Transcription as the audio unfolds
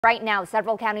Right now,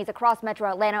 several counties across Metro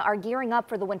Atlanta are gearing up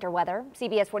for the winter weather.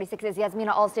 CBS 46's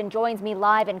Yasmina Alston joins me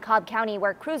live in Cobb County,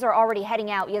 where crews are already heading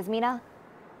out. Yasmina?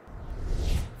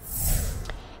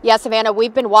 Yes, Savannah,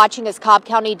 we've been watching as Cobb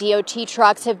County DOT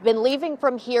trucks have been leaving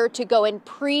from here to go and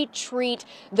pre-treat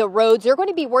the roads. They're going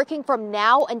to be working from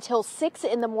now until 6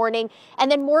 in the morning,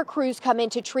 and then more crews come in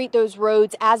to treat those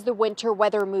roads as the winter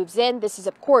weather moves in. This is,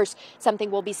 of course, something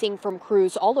we'll be seeing from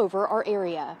crews all over our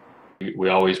area. We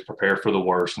always prepare for the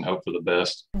worst and hope for the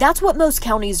best. That's what most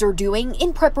counties are doing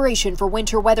in preparation for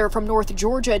winter weather from North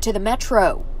Georgia to the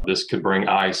metro. This could bring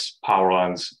ice, power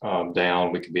lines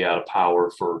down. We could be out of power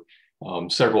for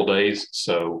several days.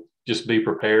 So just be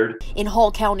prepared. In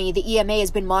Hall County, the EMA has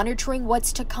been monitoring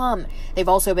what's to come. They've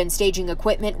also been staging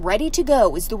equipment ready to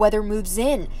go as the weather moves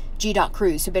in. GDOT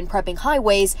crews have been prepping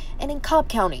highways, and in Cobb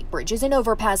County, bridges and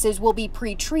overpasses will be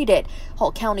pre-treated.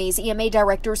 Hall County's EMA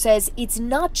director says it's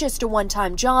not just a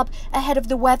one-time job ahead of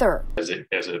the weather. As it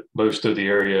moves through the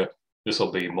area, this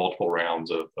will be multiple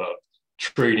rounds of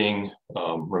treating,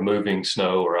 removing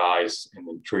snow or ice, and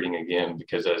then treating again,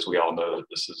 because as we all know,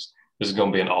 this is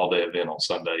going to be an all-day event on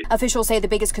Sunday. Officials say the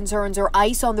biggest concerns are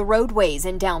ice on the roadways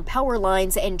and down power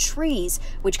lines and trees,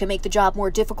 which can make the job more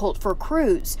difficult for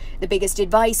crews. The biggest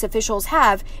advice officials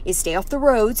have is stay off the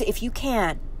roads if you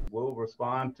can. We'll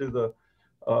respond to the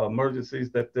emergencies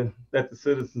that the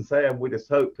citizens have. We just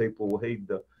hope people will heed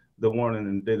the warning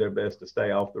and do their best to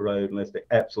stay off the road unless they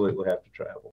absolutely have to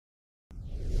travel.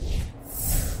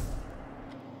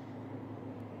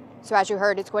 So as you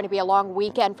heard, it's going to be a long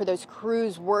weekend for those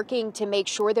crews working to make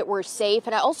sure that we're safe.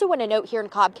 And I also want to note here in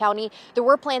Cobb County, there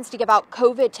were plans to give out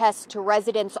COVID tests to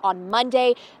residents on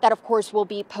Monday. That, of course, will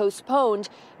be postponed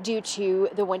due to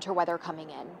the winter weather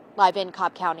coming in. Live in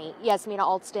Cobb County, Yasmina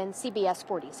Alston, CBS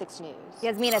 46 News.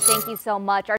 Yasmina, thank you so much.